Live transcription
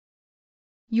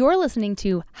You're listening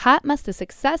to Hot Mess to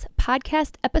Success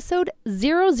podcast episode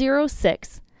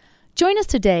 006. Join us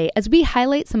today as we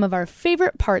highlight some of our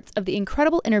favorite parts of the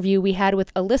incredible interview we had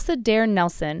with Alyssa Dare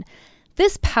Nelson.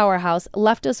 This powerhouse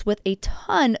left us with a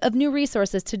ton of new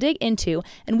resources to dig into,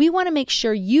 and we want to make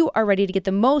sure you are ready to get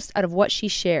the most out of what she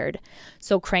shared.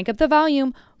 So crank up the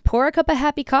volume, pour a cup of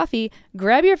happy coffee,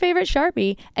 grab your favorite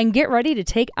Sharpie, and get ready to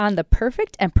take on the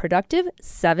perfect and productive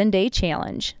 7-day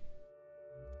challenge.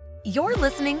 You're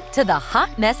listening to the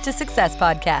Hot Mess to Success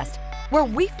podcast, where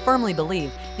we firmly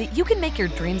believe that you can make your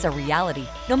dreams a reality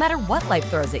no matter what life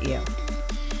throws at you.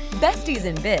 Besties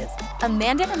in biz,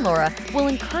 Amanda and Laura will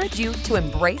encourage you to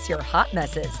embrace your hot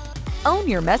messes, own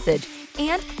your message,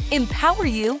 and empower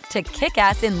you to kick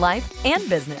ass in life and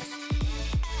business.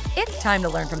 It's time to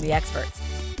learn from the experts.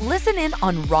 Listen in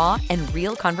on raw and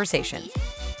real conversations.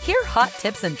 Hear hot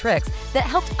tips and tricks that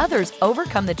helped others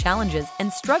overcome the challenges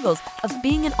and struggles of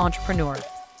being an entrepreneur.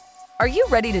 Are you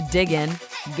ready to dig in,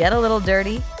 get a little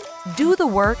dirty, do the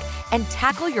work, and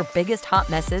tackle your biggest hot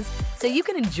messes so you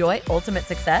can enjoy ultimate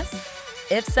success?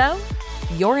 If so,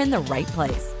 you're in the right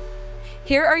place.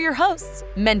 Here are your hosts,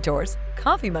 mentors,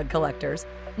 coffee mug collectors,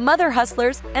 mother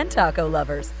hustlers, and taco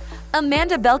lovers,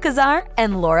 Amanda Belcazar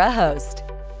and Laura Host.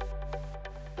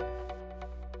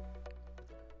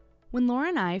 When Laura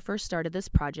and I first started this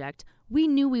project, we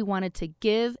knew we wanted to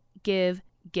give.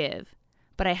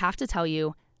 But I have to tell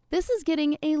you, this is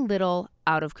getting a little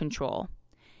out of control.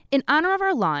 In honor of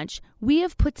our launch, we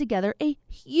have put together a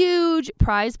huge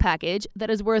prize package that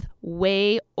is worth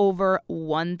way over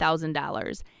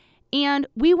 $1,000. And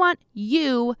we want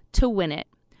you to win it.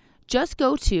 Just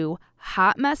go to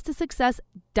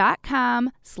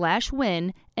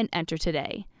hotmesstosuccess.com/win and enter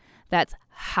today. That's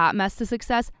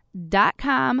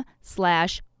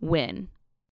hotmesstosuccess.com/win.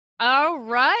 All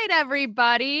right,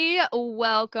 everybody.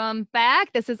 Welcome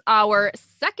back. This is our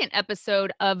second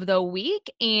episode of the week,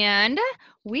 and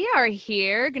we are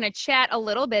here going to chat a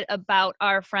little bit about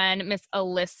our friend, Miss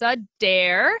Alyssa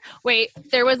Dare. Wait,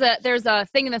 there's a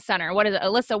thing in the center. What is it?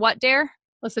 Alyssa what Dare?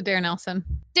 Alyssa Dare Nelson.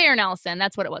 Dare Nelson.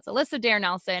 That's what it was. Alyssa Dare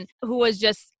Nelson, who was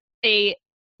just a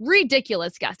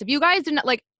ridiculous guest. If you guys didn't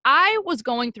I was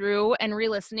going through and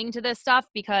re-listening to this stuff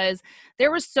because there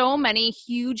were so many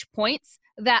huge points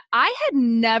that I had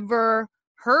never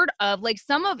heard of. Like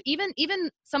some of even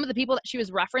some of the people that she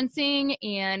was referencing,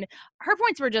 and her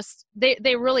points were just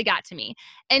they really got to me.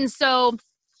 And so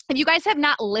if you guys have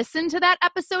not listened to that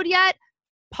episode yet,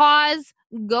 pause,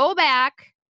 go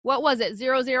back. What was it?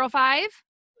 005?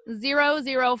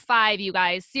 005, you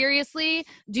guys. Seriously,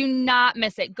 do not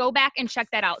miss it. Go back and check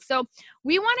that out. So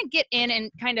we want to get in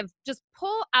and kind of just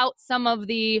pull out some of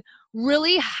the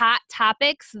really hot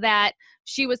topics that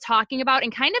she was talking about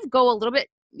and kind of go a little bit,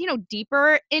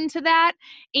 deeper into that.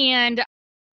 And the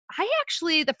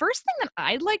first thing that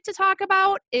I'd like to talk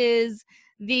about is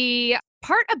the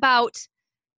part about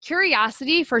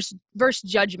curiosity versus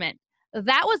judgment.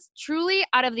 That was truly,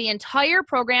 out of the entire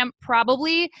program,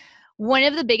 probably one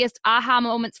of the biggest aha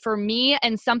moments for me,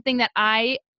 and something that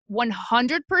I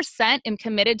 100% am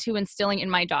committed to instilling in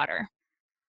my daughter.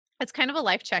 It's kind of a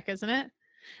life check, isn't it?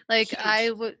 Like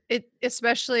Huge.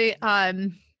 Especially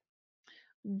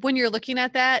when you're looking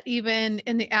at that, even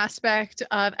in the aspect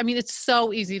of, it's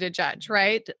so easy to judge,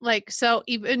 right? Like, so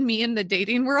even me in the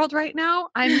dating world right now,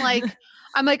 I'm like,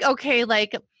 okay,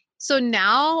 like, so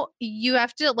now you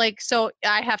have to so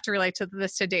I have to relate to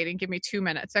this to dating. Give me 2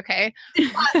 minutes. Okay.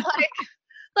 But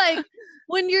like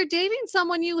when you're dating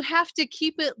someone, you have to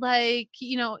keep it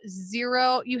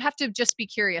zero. You have to just be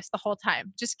curious the whole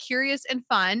time, just curious and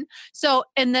fun. So,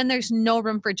 and then there's no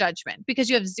room for judgment because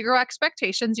you have zero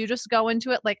expectations. You just go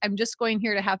into it like, I'm just going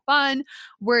here to have fun.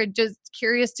 We're just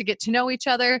curious to get to know each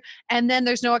other. And then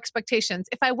there's no expectations.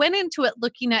 If I went into it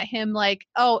looking at him like,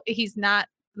 oh, he's not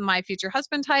my future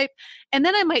husband type, and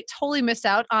then I might totally miss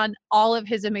out on all of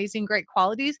his amazing, great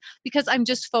qualities because I'm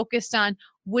just focused on,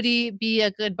 would he be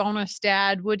a good bonus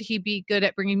dad? Would he be good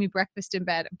at bringing me breakfast in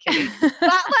bed? I'm kidding. But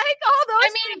all those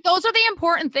those are the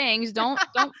important things. Don't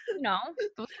those can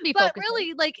be but focused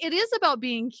really, it is about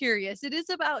being curious. It is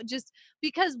about just,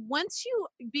 because once you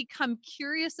become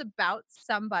curious about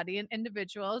somebody and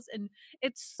individuals, and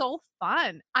it's so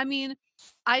fun.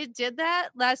 I did that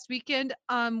last weekend,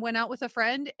 went out with a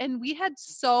friend, and we had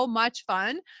so much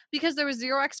fun because there was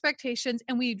zero expectations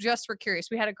and we just were curious.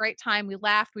 We had a great time. We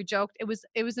laughed, we joked. It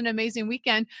was an amazing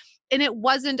weekend. and it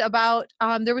wasn't about,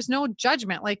 there was no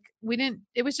judgment. Like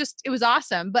it was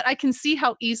awesome. But I can see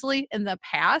how easily in the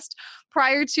past,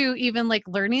 prior to even like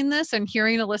learning this and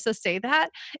hearing Alyssa say that,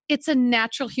 it's a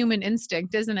natural human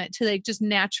instinct, isn't it? To like just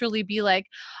naturally be like,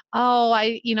 oh,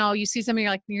 you see somebody,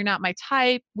 you're like, you're not my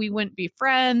type. We wouldn't be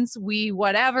friends. We,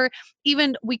 whatever,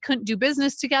 even we couldn't do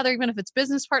business together, even if it's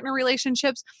business partner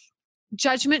relationships.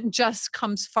 Judgment just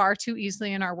comes far too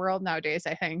easily in our world nowadays,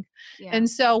 I think. Yeah. And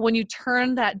so when you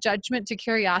turn that judgment to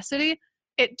curiosity,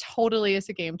 it totally is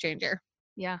a game changer.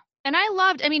 Yeah. And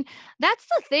I mean, that's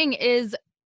the thing is,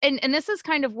 and this is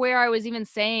kind of where I was even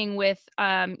saying with,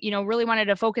 really wanted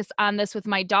to focus on this with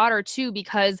my daughter too,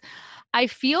 because I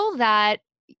feel that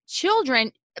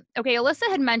children, okay, Alyssa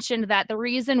had mentioned that the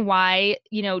reason why,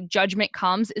 judgment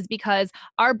comes is because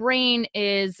our brain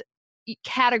is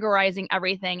categorizing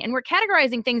everything, and we're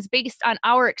categorizing things based on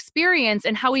our experience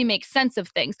and how we make sense of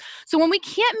things. So when we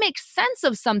can't make sense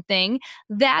of something,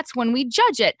 that's when we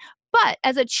judge it. But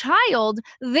as a child,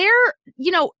 they're,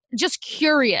 just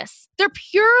curious. They're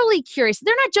purely curious.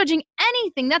 They're not judging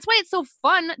anything. That's why it's so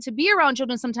fun to be around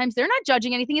children sometimes. They're not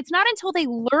judging anything. It's not until they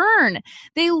learn.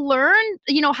 They learn,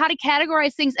 how to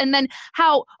categorize things, and then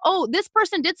how, oh, this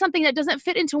person did something that doesn't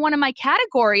fit into one of my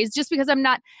categories just because I'm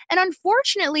not. And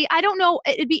unfortunately, I don't know.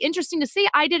 It'd be interesting to see.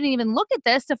 I didn't even look at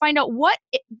this to find out what,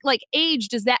 age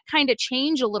does that kind of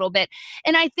change a little bit.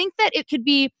 And I think that it could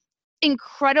be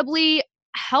incredibly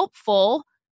helpful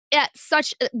at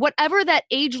such whatever that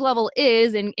age level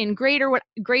is in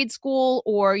grade school,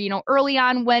 or early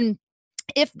on, when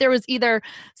if there was either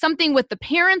something with the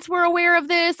parents were aware of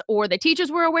this or the teachers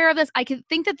were aware of this, I could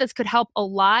think that this could help a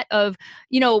lot of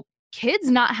kids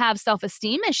not have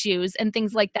self-esteem issues and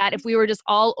things like that if we were just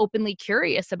all openly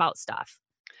curious about stuff.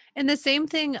 And the same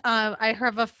thing, I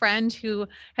have a friend who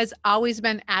has always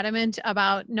been adamant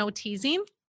about no teasing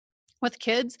with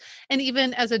kids. And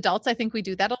even as adults, I think we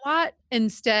do that a lot.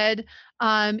 Instead,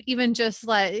 even just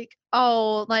like,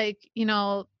 oh, like,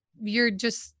 you're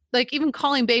just like, even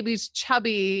calling babies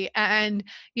chubby, and,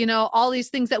 all these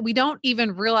things that we don't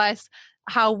even realize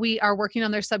how we are working on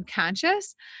their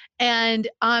subconscious, and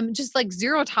just like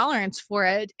zero tolerance for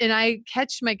it. And I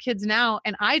catch my kids now,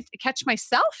 and I catch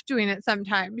myself doing it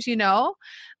sometimes,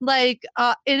 like,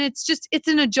 and it's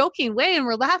in a joking way and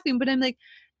we're laughing, but I'm like,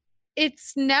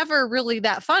 it's never really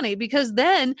that funny, because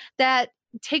then that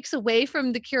takes away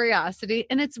from the curiosity,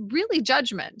 and it's really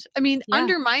judgment. I mean, Yeah.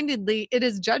 underminedly, it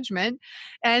is judgment.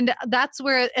 And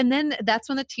then that's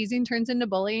when the teasing turns into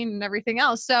bullying and everything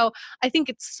else. So I think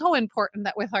it's so important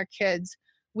that with our kids,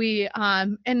 we,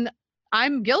 and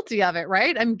I'm guilty of it,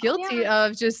 right? I'm guilty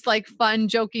of just like fun,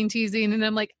 joking, teasing. And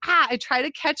I'm like, I try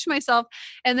to catch myself,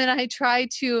 and then I try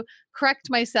to correct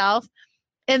myself.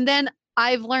 And then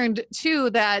I've learned too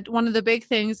that one of the big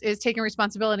things is taking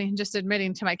responsibility and just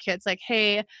admitting to my kids, like,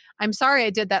 hey, I'm sorry I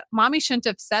did that. Mommy shouldn't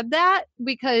have said that,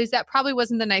 because that probably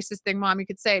wasn't the nicest thing mommy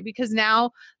could say, because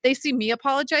now they see me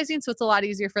apologizing. So it's a lot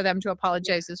easier for them to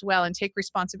apologize as well and take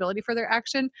responsibility for their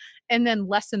action, and then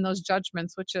lessen those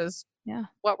judgments, which is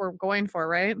what we're going for,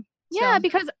 right? Yeah, So.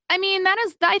 because I mean,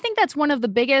 I think that's one of the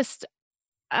biggest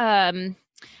things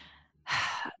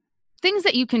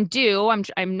that you can do.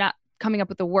 I'm not coming up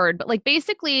with the word, but like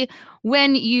basically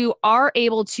when you are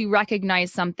able to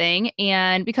recognize something,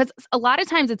 and because a lot of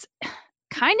times it's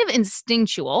kind of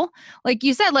instinctual, like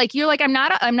you said, like you're like, I'm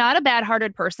not a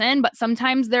bad-hearted person, but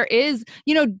sometimes there is,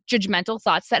 judgmental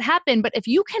thoughts that happen. But if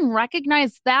you can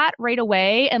recognize that right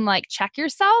away and like check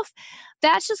yourself,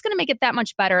 that's just going to make it that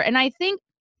much better. And I think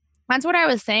that's what I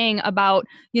was saying about,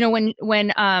 when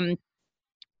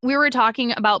we were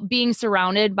talking about being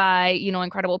surrounded by,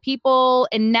 incredible people.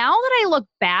 And now that I look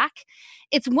back,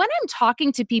 it's when I'm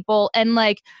talking to people and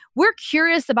like, we're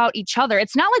curious about each other.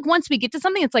 It's not like once we get to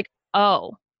something, it's like,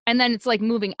 oh, and then it's like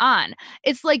moving on.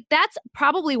 It's like, that's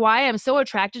probably why I'm so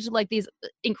attracted to like these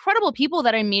incredible people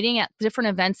that I'm meeting at different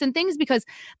events and things, because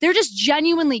they're just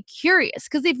genuinely curious,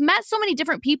 because they've met so many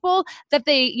different people that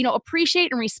they,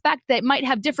 appreciate and respect, that might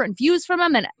have different views from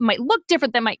them, and might look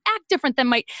different, that might act different, that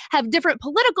might have different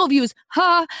political views,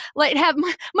 might have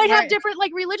different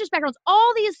like religious backgrounds,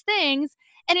 all these things.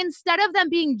 And instead of them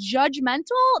being judgmental,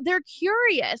 they're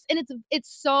curious. And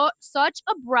it's such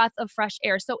a breath of fresh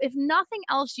air. So if nothing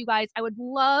else, you guys, I would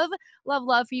love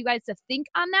for you guys to think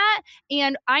on that.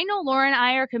 And I know Laura and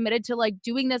I are committed to like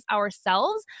doing this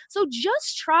ourselves. So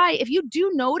just try, if you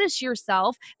do notice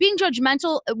yourself being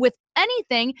judgmental with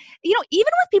anything, even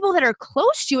with people that are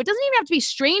close to you, it doesn't even have to be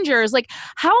strangers. Like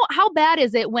how bad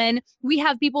is it when we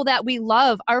have people that we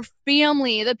love, our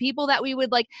family, the people that we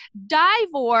would like die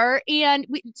for, and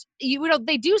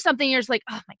they do something, you're just like,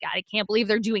 oh my God, I can't believe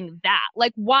they're doing that.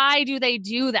 Like, why do they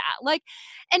do that? Like,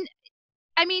 and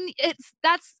I mean,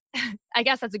 that's, I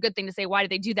guess that's a good thing to say. Why do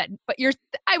they do that? But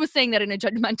I was saying that in a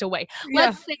judgmental way. Yeah.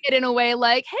 Let's say it in a way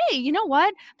like, hey, you know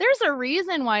what? There's a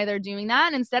reason why they're doing that.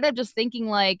 And instead of just thinking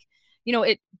like,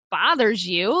 it bothers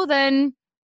you, then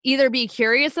either be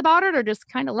curious about it or just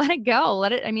kind of let it go.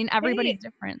 Everybody's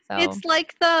different. So it's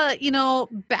like the,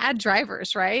 bad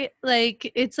drivers, right?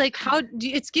 Like, it's like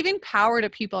it's giving power to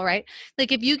people, right?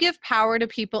 Like if you give power to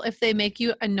people, if they make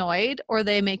you annoyed or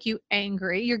they make you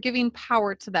angry, you're giving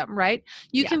power to them, right?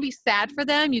 You can be sad for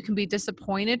them. You can be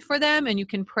disappointed for them, and you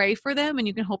can pray for them, and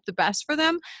you can hope the best for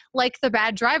them. Like the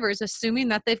bad drivers, assuming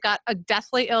that they've got a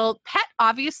deathly ill pet,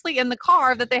 obviously in the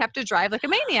car that they have to drive like a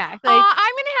maniac. Like,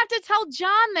 I'm going to have to tell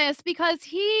John this because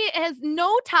he has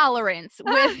no tolerance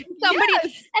with somebody.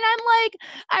 yes. And I'm like,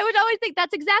 I would always think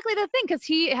that's exactly the thing, because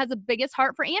he has the biggest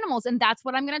heart for animals. And that's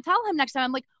what I'm going to tell him next time.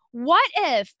 I'm like, what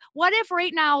if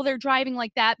right now they're driving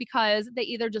like that because they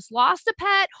either just lost a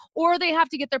pet or they have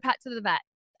to get their pet to the vet?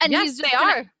 And yes, they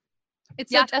are.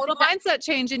 It's a total mindset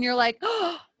change. And you're like,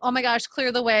 oh my gosh,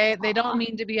 clear the way. They don't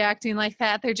mean to be acting like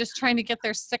that. They're just trying to get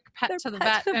their sick pet to the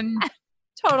vet. And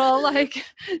total like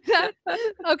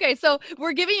okay, so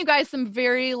we're giving you guys some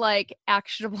very like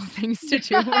actionable things to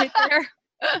do right there.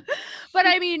 But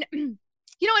I mean,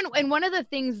 and one of the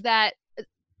things that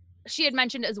she had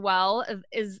mentioned as well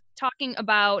is talking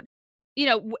about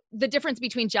the difference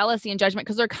between jealousy and judgment,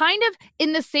 because they're kind of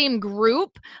in the same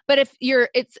group, but if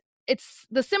it's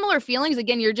the similar feelings.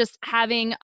 Again, you're just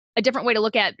having a different way to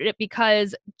look at it,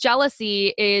 because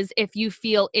jealousy is if you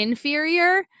feel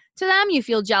inferior to them, you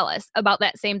feel jealous about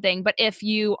that same thing. But if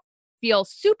you feel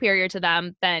superior to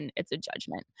them, then it's a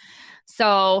judgment.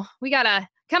 So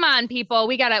come on, people,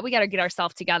 we gotta get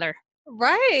ourselves together.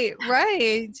 Right.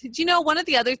 Do one of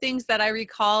the other things that I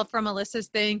recall from Alyssa's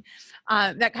thing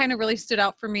that kind of really stood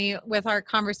out for me with our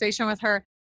conversation with her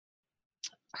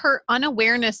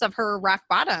unawareness of her rock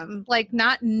bottom, like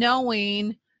not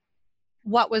knowing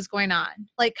what was going on,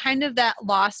 like kind of that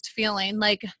lost feeling.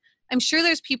 Like, I'm sure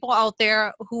there's people out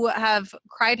there who have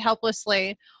cried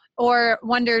helplessly or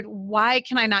wondered, why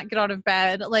can I not get out of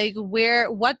bed? Like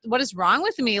what is wrong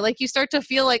with me? Like you start to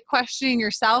feel like questioning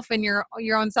yourself and your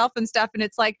own self and stuff. And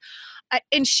it's like,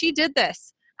 and she did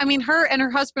this. I mean, her and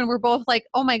her husband were both like,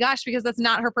 oh my gosh, because that's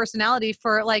not her personality,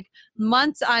 for like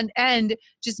months on end,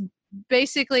 just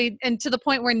basically, and to the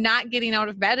point where not getting out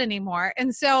of bed anymore.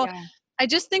 And so I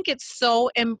just think it's so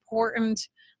important.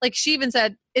 Like she even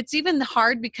said, it's even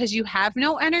hard because you have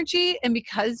no energy, and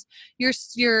because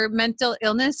your mental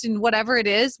illness and whatever it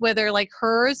is, whether like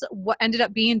hers, what ended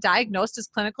up being diagnosed as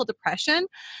clinical depression,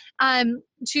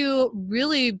 to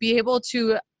really be able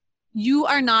to, you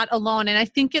are not alone. And I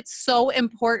think it's so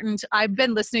important. I've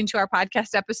been listening to our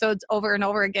podcast episodes over and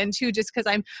over again too, just because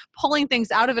I'm pulling things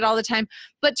out of it all the time,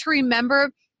 but to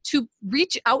remember to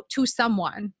reach out to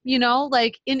someone,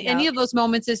 like in any of those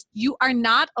moments, is you are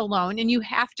not alone, and you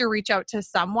have to reach out to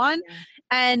someone. Yeah.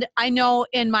 And I know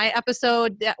in my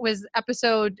episode, that was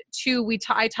episode 2,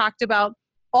 I talked about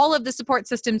all of the support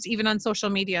systems, even on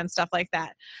social media and stuff like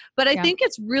that. But I think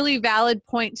it's really valid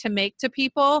point to make to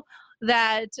people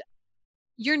that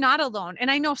you're not alone. And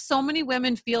I know so many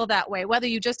women feel that way, whether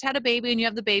you just had a baby and you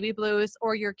have the baby blues,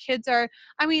 or your kids are,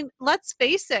 let's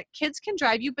face it, kids can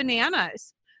drive you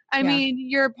bananas. I mean,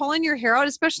 you're pulling your hair out,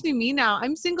 especially me now.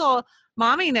 I'm single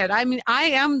momming it. I mean, I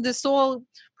am the sole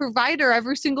provider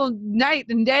every single night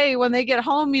and day when they get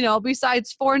home,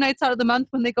 besides 4 nights out of the month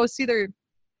when they go see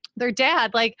their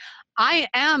dad. Like, I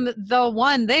am the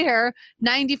one there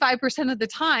 95% of the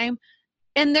time.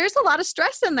 And there's a lot of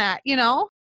stress in that,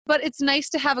 but it's nice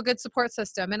to have a good support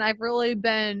system. And I've really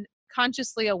been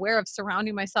consciously aware of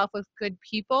surrounding myself with good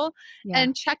people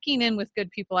and checking in with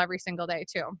good people every single day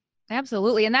too.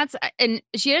 Absolutely. And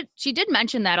she did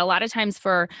mention that a lot of times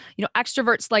for,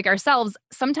 extroverts like ourselves,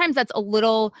 sometimes that's a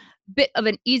little bit of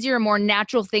an easier, more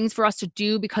natural things for us to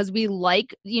do because we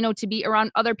like, to be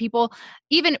around other people.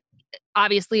 Even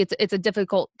obviously it's a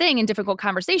difficult thing and difficult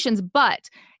conversations, but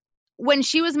when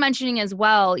she was mentioning as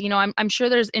well, I'm sure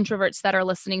there's introverts that are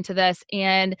listening to this,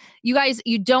 and you guys,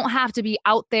 you don't have to be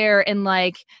out there and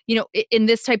like, in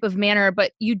this type of manner,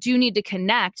 but you do need to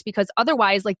connect, because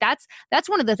otherwise, like that's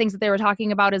one of the things that they were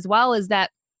talking about as well, is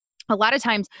that a lot of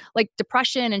times like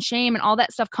depression and shame and all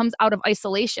that stuff comes out of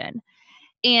isolation.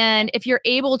 And if you're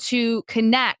able to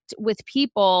connect with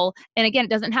people, and again, it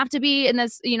doesn't have to be in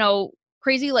this,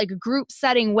 crazy like group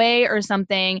setting way or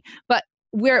something, but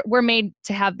we're made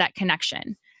to have that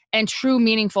connection and true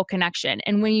meaningful connection.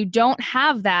 And when you don't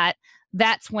have that,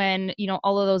 that's when, you know,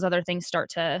 all of those other things start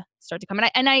to come.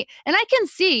 And I can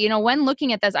see, you know, when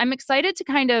looking at this, I'm excited to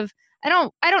kind of, I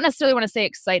don't necessarily want to say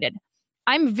excited.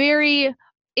 I'm very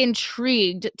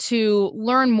intrigued to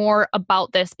learn more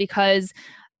about this, because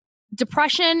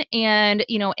depression and,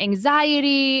 you know,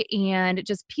 anxiety and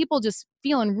just people just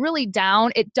feeling really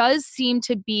down, it does seem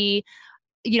to be,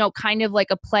 you know, kind of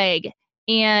like a plague.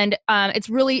 And it's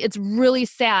really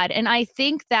sad. And I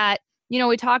think that, you know,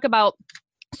 we talk about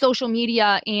social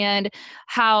media and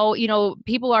how, you know,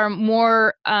 people are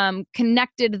more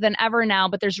connected than ever now,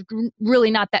 but there's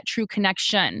really not that true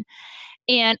connection.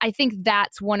 And I think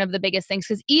that's one of the biggest things,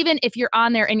 because even if you're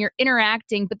on there and you're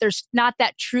interacting, but there's not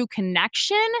that true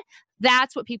connection,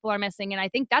 that's what people are missing. And I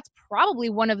think that's probably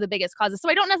one of the biggest causes. So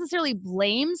I don't necessarily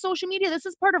blame social media. This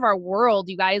is part of our world,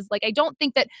 you guys. Like, I don't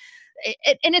think that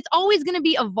and it's always going to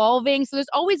be evolving. So there's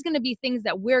always going to be things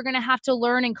that we're going to have to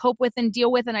learn and cope with and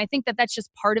deal with. And I think that that's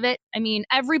just part of it. I mean,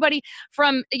 everybody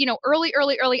from, you know, early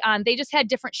on, they just had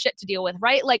different shit to deal with,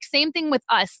 right? Like, same thing with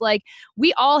us. Like,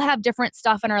 we all have different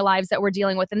stuff in our lives that we're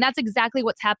dealing with. And that's exactly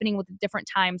what's happening with different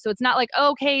times. So it's not like,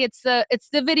 okay, it's the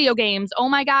video games. Oh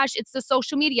my gosh, it's the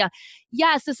social media.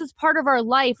 Yes, this is part of our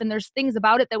life. And there's things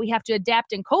about it that we have to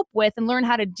adapt and cope with and learn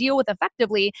how to deal with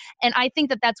effectively. And I think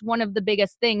that that's one of the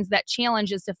biggest things, that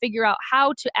challenge, is to figure out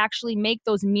how to actually make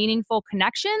those meaningful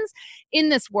connections in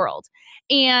this world.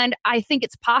 And I think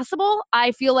it's possible.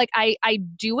 I feel like I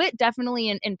do it definitely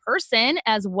in person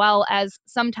as well as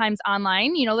sometimes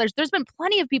online. You know, there's been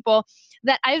plenty of people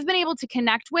that I've been able to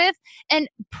connect with, and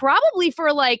probably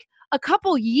for like a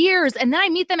couple years, and then I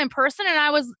meet them in person and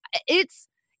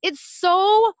it's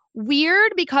so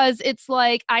weird, because it's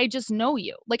like, I just know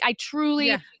you. Like, I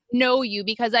truly know you,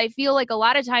 because I feel like a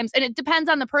lot of times, and it depends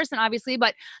on the person obviously,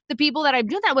 but the people that I'm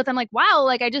doing that with, I'm like, wow,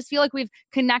 like, I just feel like we've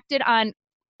connected on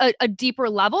a deeper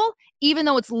level, even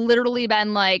though it's literally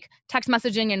been like text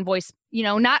messaging and voice, you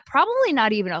know, probably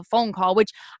not even a phone call, which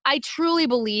I truly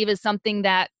believe is something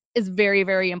that is very,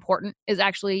 very important, is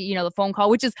actually, you know, the phone call,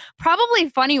 which is probably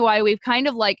funny why we've kind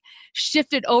of like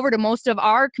shifted over to most of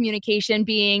our communication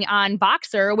being on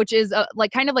Voxer, which is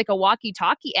like kind of like a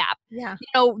walkie-talkie app. Yeah. You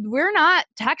know, we're not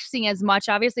texting as much,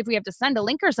 obviously, if we have to send a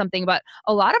link or something, but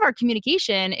a lot of our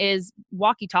communication is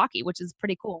walkie-talkie, which is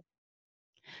pretty cool.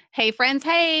 Hey friends,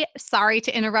 hey, sorry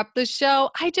to interrupt the show.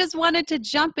 I just wanted to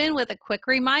jump in with a quick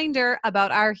reminder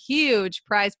about our huge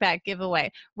prize pack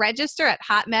giveaway. Register at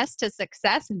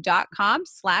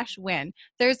hotmesstosuccess.com/win.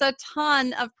 There's a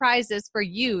ton of prizes for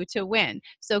you to win.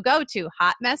 So go to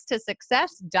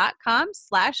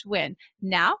hotmesstosuccess.com/win.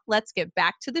 Now let's get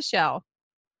back to the show.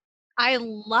 I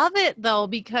love it though,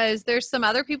 because there's some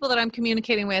other people that I'm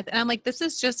communicating with, and I'm like, this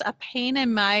is just a pain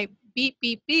in my beep,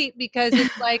 beep, beep, because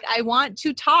it's like, I want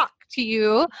to talk to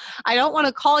you. I don't want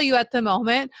to call you at the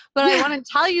moment, but I want to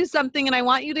tell you something, and I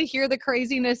want you to hear the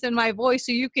craziness in my voice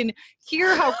so you can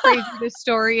hear how crazy this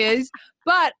story is.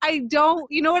 But I don't,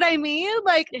 you know what I mean?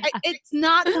 Like, it's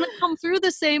not going to come through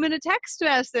the same in a text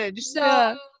message. So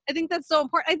I think that's so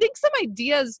important. I think some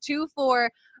ideas too for,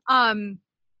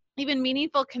 even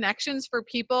meaningful connections for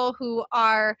people who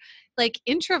are like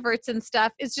introverts and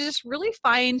stuff, is to just really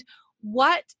find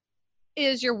what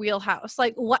is your wheelhouse.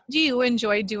 Like, what do you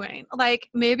enjoy doing? Like,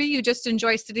 maybe you just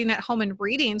enjoy sitting at home and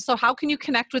reading. So how can you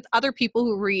connect with other people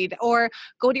who read, or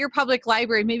go to your public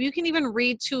library? Maybe you can even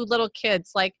read to little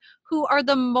kids, like, who are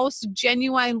the most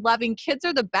genuine, loving kids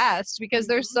are the best, because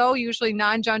they're so usually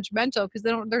non-judgmental, because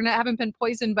they haven't been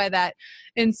poisoned by that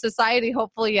in society,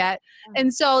 hopefully yet.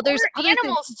 And so there's other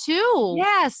animals things too.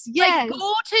 Yes. Like,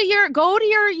 go to your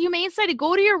humane society,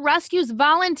 go to your rescues,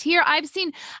 volunteer. I've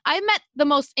met the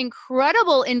most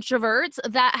incredible introverts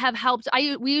that have helped.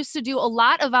 We used to do a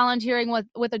lot of volunteering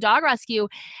with a dog rescue,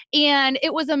 and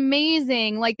it was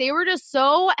amazing. Like, they were just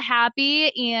so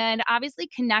happy, and obviously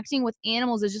connecting with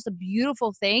animals is just a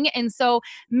beautiful thing. And so,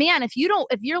 man, if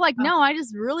you're like, no, I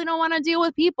just really don't want to deal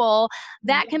with people,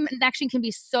 that connection can be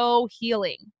so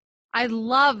healing. I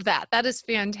love that. That is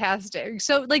fantastic.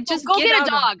 So, like, just go get a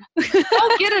dog.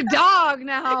 Go get a dog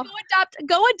now.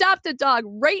 Go adopt a dog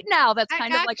right now. That's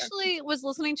kind of like. I actually was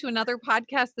listening to another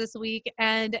podcast this week,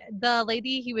 and the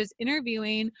lady he was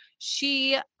interviewing,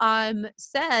 she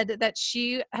said that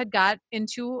she had got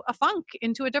into a funk,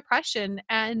 into a depression,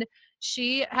 and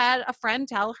she had a friend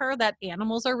tell her that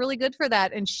animals are really good for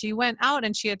that. And she went out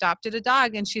and she adopted a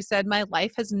dog. And she said, my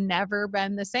life has never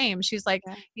been the same. She's like,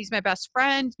 Yeah. he's my best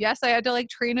friend. Yes, I had to like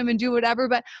train him and do whatever,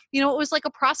 but it was like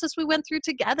a process we went through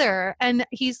together. And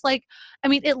he's like, I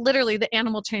mean, it literally, the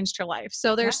animal changed her life. So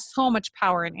Yeah. there's so much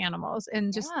power in animals,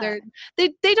 and just Yeah.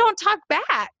 they don't talk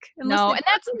back unless No, they and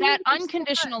that's that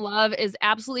unconditional love is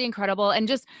absolutely incredible. And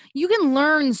just you can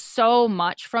learn so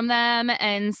much from them.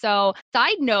 And so,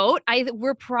 side note,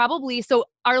 we're probably so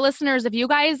our listeners, if you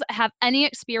guys have any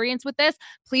experience with this,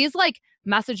 please like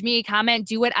message me, comment,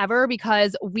 do whatever,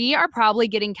 because we are probably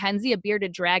getting Kenzie a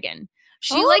bearded dragon.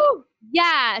 She like, Oh,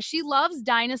 yeah, she loves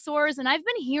dinosaurs. And I've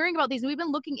been hearing about these and we've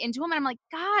been looking into them. And I'm like,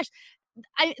 gosh,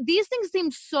 these things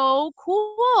seem so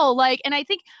cool. Like, and I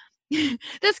think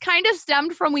this kind of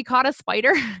stemmed from we caught a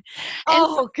spider. And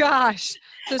so, oh gosh,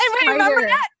 the and wait, remember spider.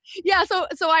 that? Yeah, so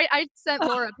I sent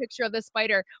Laura a picture of this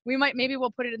spider. Maybe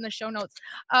we'll put it in the show notes.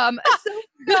 So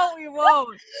No, we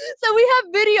won't. so we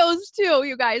have videos too,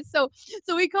 you guys. So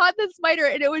we caught this spider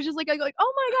and it was just like oh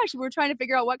my gosh, we're trying to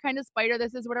figure out what kind of spider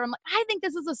this is, whatever. I'm like, I think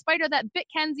this is a spider that bit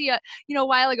Kenzie a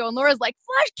while ago. And Laura's like,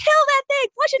 kill that thing,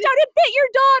 flush it down, it bit your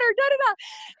daughter, da da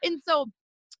da. And so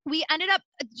we ended up,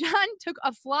 John took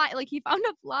a fly, like he found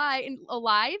a fly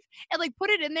alive and like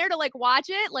put it in there to like watch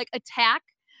it, like attack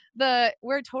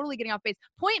we're totally getting off base.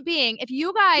 Point being, if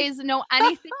you guys know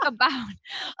anything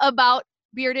about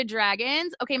bearded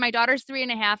dragons, okay, my daughter's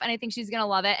 3.5 and I think she's going to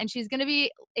love it. And she's going to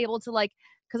be able to like,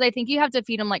 cause I think you have to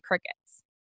feed them like crickets.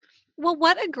 Well,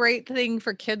 what a great thing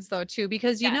for kids though, too,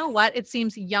 because you know Yes. what? It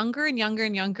seems younger and younger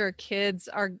and younger kids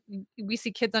we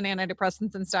see kids on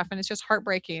antidepressants and stuff, and it's just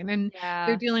heartbreaking. And they're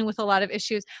Yeah. dealing with a lot of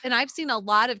issues. And I've seen a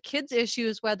lot of kids'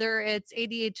 issues, whether it's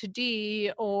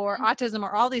ADHD or autism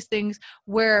or all these things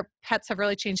where pets have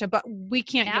really changed them. But we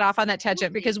can't get off on that tangent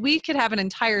Absolutely. because we could have an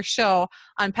entire show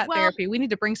on pet Well, therapy. We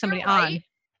need to bring somebody you're right. on.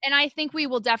 And I think we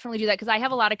will definitely do that because I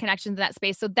have a lot of connections in that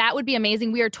space. So that would be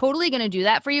amazing. We are totally going to do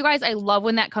that for you guys. I love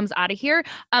when that comes out of here.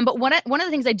 But one of the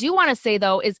things I do want to say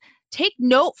though is take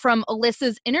note from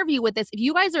Alyssa's interview with this. If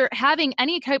you guys are having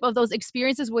any type of those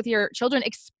experiences with your children,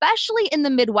 especially in the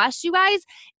Midwest, you guys,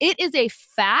 it is a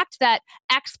fact that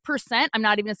X%, I'm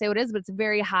not even going to say what it is, but it's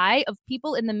very high, of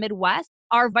people in the Midwest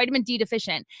are vitamin D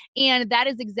deficient. And that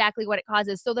is exactly what it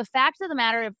causes. So the fact of the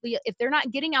matter, if they're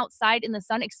not getting outside in the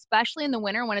sun, especially in the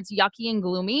winter when it's yucky and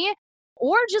gloomy,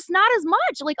 or just not as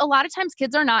much, like a lot of times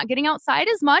kids are not getting outside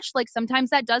as much, like sometimes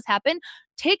that does happen.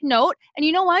 Take note. And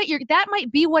you know what? That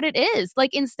might be what it is.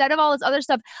 Like instead of all this other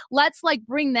stuff, let's like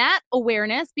bring that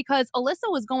awareness, because Alyssa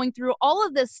was going through all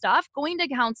of this stuff, going to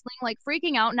counseling, like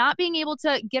freaking out, not being able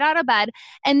to get out of bed.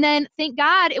 And then thank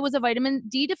God it was a vitamin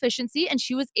D deficiency and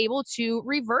she was able to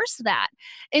reverse that.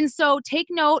 And so take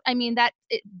note. I mean, that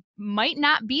it might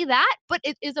not be that, but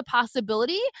it is a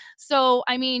possibility. So,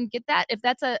 I mean, get that. If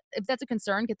that's a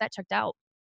concern, get that checked out.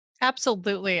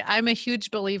 Absolutely. I'm a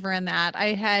huge believer in that.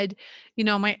 I had,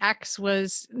 my ex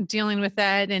was dealing with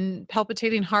that and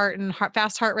palpitating heart and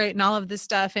fast heart rate and all of this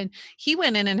stuff. And he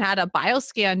went in and had a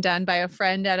bioscan done by a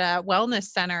friend at a wellness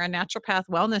center, a naturopath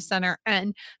wellness center,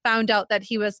 and found out that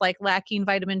he was like lacking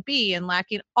vitamin B and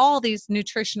lacking all these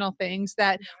nutritional things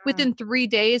that within 3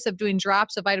 days of doing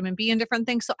drops of vitamin B and different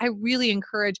things. So I really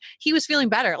encourage, he was feeling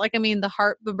better. Like, I mean, the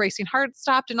racing heart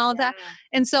stopped and all of that.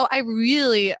 And so I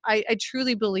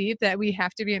truly believe that we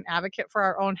have to be an advocate for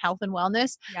our own health and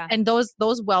wellness. Yeah. And those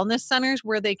wellness centers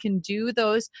where they can do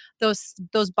those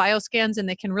bioscans and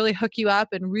they can really hook you up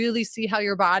and really see how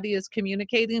your body is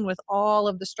communicating with all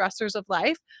of the stressors of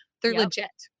life, they're legit.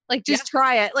 Like just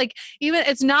try it. Like even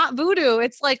it's not voodoo.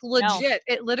 It's like legit.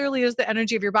 No. It literally is the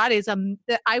energy of your body.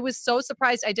 I was so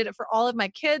surprised. I did it for all of my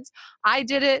kids. I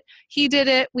did it. He did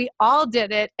it. We all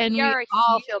did it. And we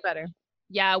all feel better.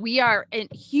 Yeah, we are in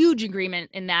huge agreement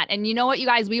in that. And you know what, you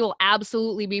guys, we will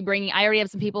absolutely be I already have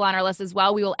some people on our list as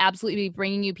well. We will absolutely be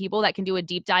bringing you people that can do a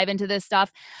deep dive into this stuff.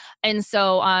 And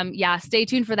so, stay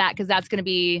tuned for that because that's going to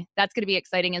be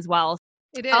exciting as well.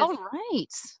 It is. All right.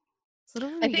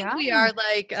 So I think we are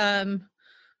like,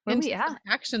 into some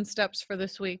action steps for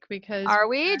this week because. Are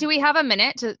we? Do we have a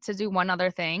minute to do one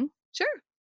other thing? Sure.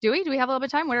 Do we? Do we have a little bit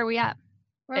of time? Where are we at?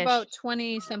 We're about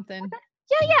 20 something. Okay.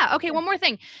 Yeah. Okay, one more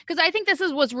thing. Because I think this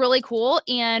was really cool.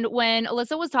 And when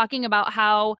Alyssa was talking about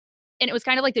how, and it was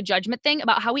kind of like the judgment thing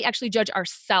about how we actually judge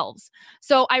ourselves.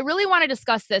 So I really want to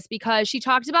discuss this because she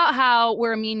talked about how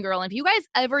we're a mean girl. And if you guys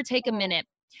ever take a minute,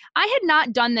 I had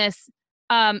not done this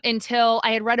until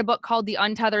I had read a book called The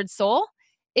Untethered Soul.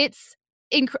 It's,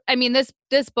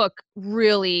 this book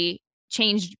really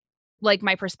changed like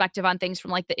my perspective on things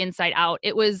from like the inside out.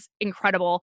 It was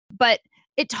incredible. But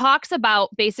it talks about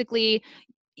basically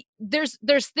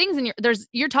there's things in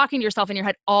you're talking to yourself in your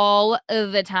head all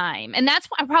of the time. And that's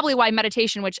probably why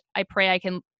meditation, which I pray I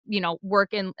can,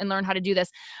 work and learn how to do this,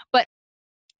 but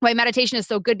why meditation is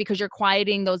so good, because you're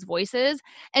quieting those voices.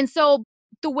 And so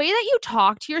the way that you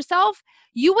talk to yourself,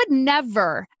 you would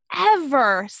never,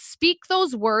 ever speak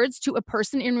those words to a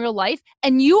person in real life.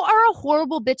 And you are a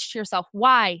horrible bitch to yourself.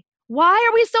 Why? Why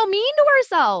are we so mean to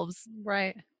ourselves?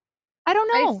 Right. I don't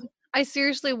know. I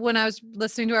seriously, when I was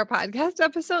listening to our podcast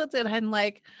episodes, and I'm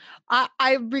like,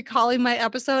 I'm recalling my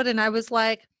episode, and I was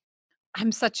like,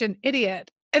 I'm such an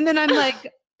idiot. And then I'm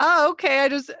like, oh, okay. I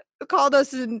just called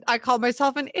us and I called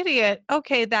myself an idiot.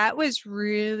 Okay. That was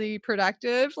really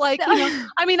productive. Like,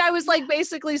 I mean, I was like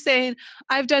basically saying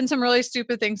I've done some really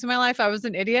stupid things in my life. I was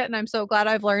an idiot and I'm so glad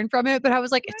I've learned from it. But I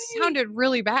was like, it sounded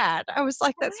really bad. I was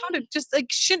like, that sounded just like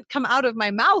shouldn't come out of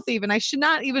my mouth even. I should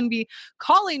not even be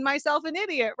calling myself an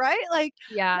idiot. Right. Like,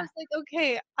 yeah. I was like,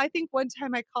 okay, I think one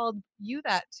time I called you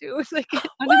that too. It's like, what?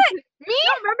 Me?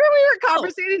 Remember we were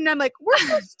conversating and I'm like, we're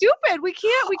so stupid. We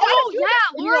can't, we gotta do this.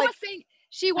 Laura was saying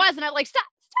she was, and I'm like, stop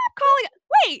calling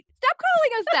stop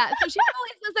calling us that. So she probably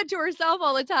says that to herself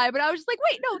all the time. But I was just like,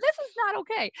 wait, no, this is not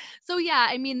okay. So yeah,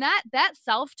 I mean that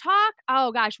self-talk,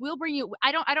 oh gosh, we'll bring you,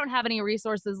 I don't have any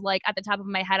resources like at the top of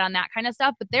my head on that kind of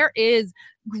stuff, but there is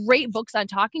great books on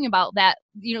talking about that,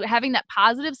 having that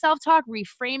positive self-talk,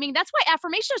 reframing. That's why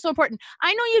affirmation is so important.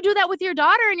 I know you do that with your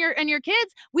daughter and your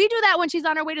kids. We do that when she's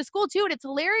on her way to school too. And it's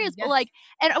hilarious, yes. But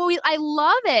I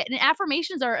love it. And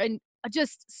affirmations are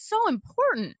just so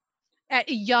important. At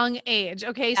a young age.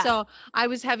 Okay. Yeah. So I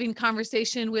was having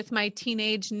conversation with my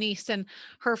teenage niece and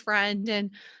her friend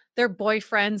and their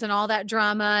boyfriends and all that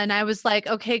drama. And I was like,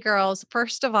 okay, girls,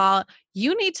 first of all,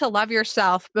 you need to love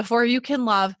yourself before you can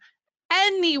love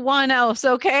anyone else.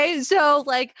 Okay. So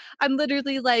like, I'm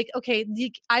literally like, okay,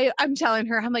 I'm telling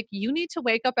her, I'm like, you need to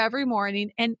wake up every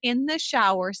morning and in the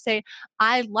shower say,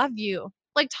 I love you.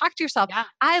 Like, talk to yourself. Yeah.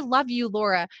 I love you,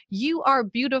 Laura. You are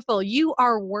beautiful. You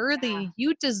are worthy. Yeah.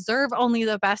 You deserve only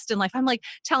the best in life. I'm like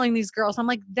telling these girls, I'm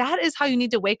like, that is how you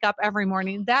need to wake up every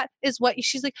morning. That is what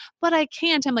she's like, but I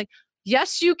can't. I'm like,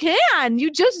 yes, you can.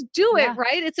 You just do it,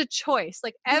 right? It's a choice.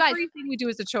 Like everything we do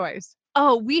is a choice.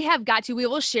 Oh, we have got to. We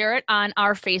will share it on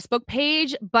our Facebook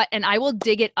page, and I will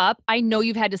dig it up. I know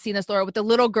you've had to see this, Laura, with the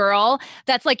little girl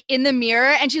that's like in the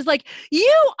mirror and she's like,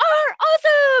 you are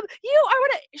awesome. You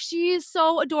are she's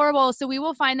so adorable. So we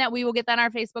will find that. We will get that on our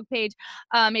Facebook page.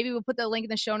 Maybe we'll put the link in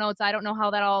the show notes. I don't know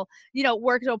how that all,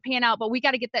 works. It'll pan out, but we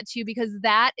got to get that to you because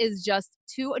that is just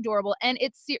too adorable. And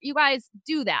you guys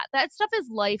do that. That stuff is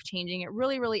life-changing. It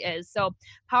really, really is. So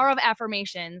power of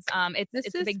affirmations.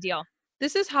 It's a big deal.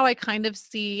 This is how I kind of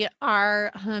see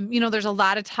our, there's a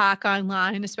lot of talk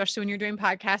online, especially when you're doing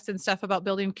podcasts and stuff about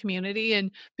building community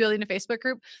and building a Facebook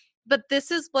group. But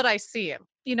this is what I see,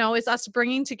 is us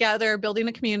bringing together, building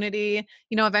a community,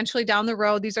 eventually down the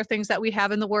road, these are things that we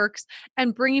have in the works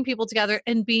and bringing people together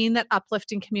and being that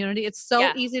uplifting community. It's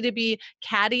so easy to be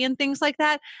catty and things like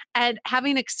that. And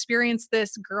having experienced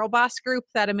this girl boss group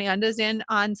that Amanda's in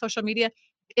on social media,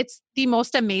 it's the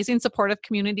most amazing supportive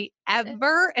community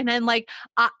ever. And then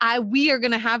we are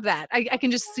going to have that. I can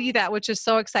just see that, which is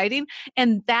so exciting.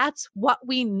 And that's what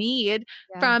we need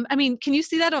from, can you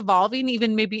see that evolving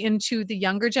even maybe into the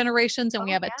younger generations? And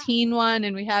we have a teen one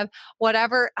and we have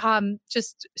whatever,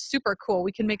 just super cool.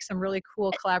 We can make some really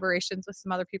cool collaborations with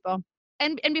some other people.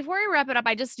 And before we wrap it up,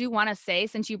 I just do want to say,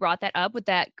 since you brought that up with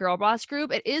that Girl Boss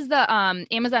group, it is the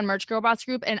Amazon merch Girl Boss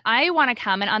group. And I want to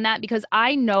comment on that because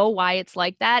I know why it's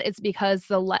like that. It's because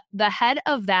the head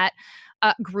of that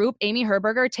group, Amy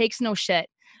Herberger, takes no shit.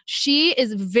 She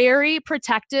is very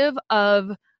protective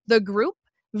of the group,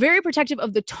 very protective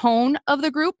of the tone of the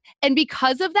group. And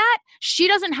because of that, she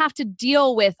doesn't have to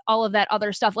deal with all of that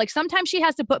other stuff. Like sometimes she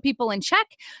has to put people in check.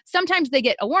 Sometimes they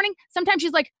get a warning. Sometimes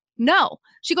she's like, no,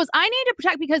 she goes, I need to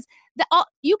protect because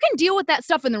you can deal with that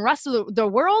stuff in the rest of the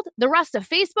world, the rest of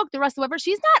Facebook, the rest of whatever.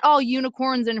 She's not all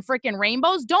unicorns and freaking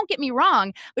rainbows. Don't get me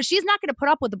wrong, but she's not going to put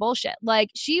up with the bullshit. Like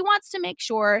she wants to make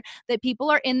sure that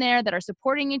people are in there that are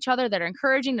supporting each other, that are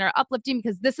encouraging, that are uplifting,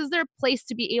 because this is their place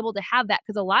to be able to have that.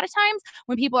 Because a lot of times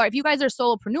when if you guys are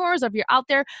solopreneurs or if you're out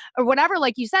there or whatever,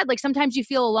 like you said, like sometimes you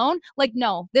feel alone. Like,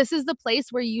 no, this is the place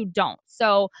where you don't.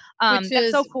 So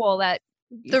that's so cool that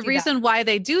the reason why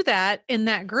they do that in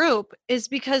that group is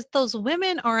because those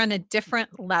women are on a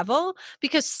different level,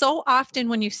 because so often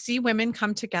when you see women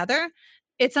come together,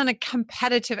 it's on a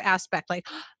competitive aspect. Like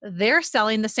they're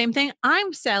selling the same thing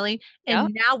I'm selling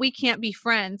and now we can't be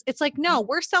friends. It's like, no,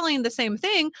 we're selling the same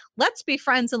thing. Let's be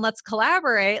friends and let's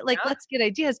collaborate. Like, let's get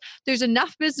ideas. There's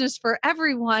enough business for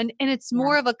everyone. And it's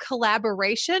more of a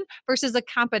collaboration versus a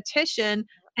competition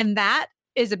And that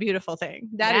is a beautiful thing.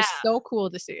 That Yeah. is so cool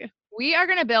to see. We are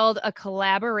going to build a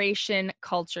collaboration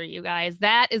culture, you guys.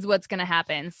 That is what's going to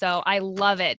happen. So I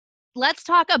love it. Let's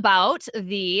talk about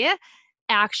the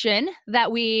action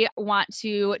that we want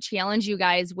to challenge you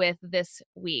guys with this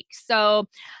week. So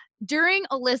during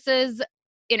Alyssa's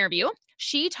interview,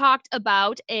 she talked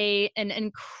about an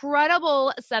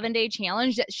incredible 7-day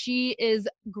challenge that she is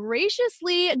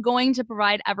graciously going to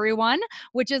provide everyone,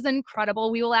 which is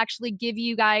incredible. We will actually give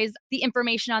you guys the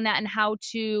information on that and how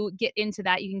to get into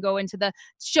that. You can go into the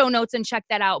show notes and check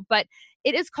that out. But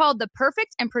it is called the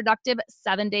Perfect and Productive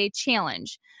 7-Day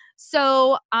Challenge.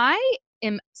 So I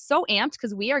am so amped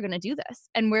because we are going to do this,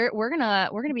 and we're going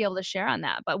to be able to share on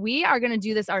that, but we are going to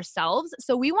do this ourselves.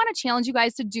 So we want to challenge you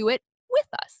guys to do it with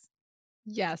us.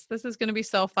 Yes, this is going to be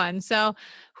so fun. So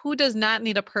who does not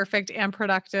need a perfect and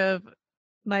productive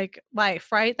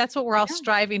life, right? That's what we're all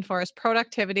striving for, is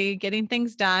productivity, getting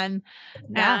things done,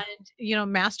 Yeah.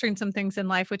 and mastering some things in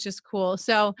life, which is cool.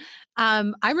 So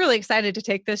I'm really excited to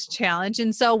take this challenge.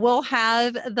 And so we'll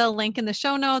have the link in the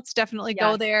show notes. Definitely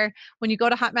go there. When you go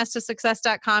to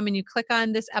hotmesstosuccess.com and you click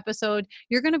on this episode,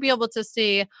 you're going to be able to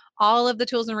see all of the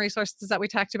tools and resources that we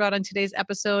talked about on today's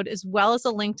episode, as well as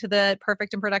a link to the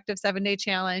Perfect and Productive 7-Day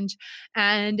Challenge.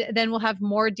 And then we'll have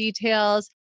more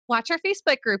details. Watch our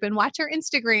Facebook group and watch our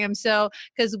Instagram. So,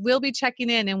 because we'll be checking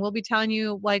in and we'll be telling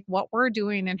you what we're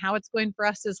doing and how it's going for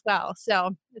us as well.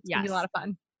 So it's going to be a lot of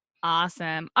fun.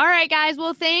 Awesome. All right, guys.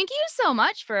 Well, thank you so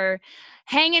much for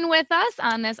hanging with us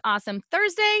on this awesome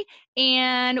Thursday,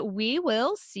 and we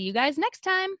will see you guys next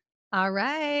time. All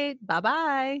right.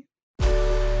 Bye-bye.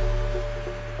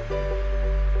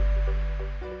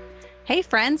 Hey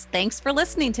friends, thanks for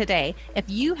listening today. If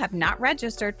you have not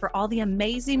registered for all the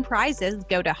amazing prizes,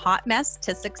 go to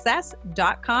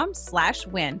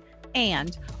hotmesstosuccess.com/win.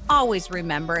 And always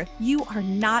remember, you are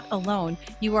not alone.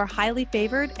 You are highly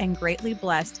favored and greatly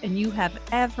blessed, and you have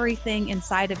everything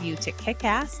inside of you to kick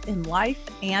ass in life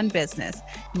and business.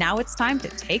 Now it's time to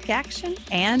take action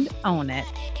and own it.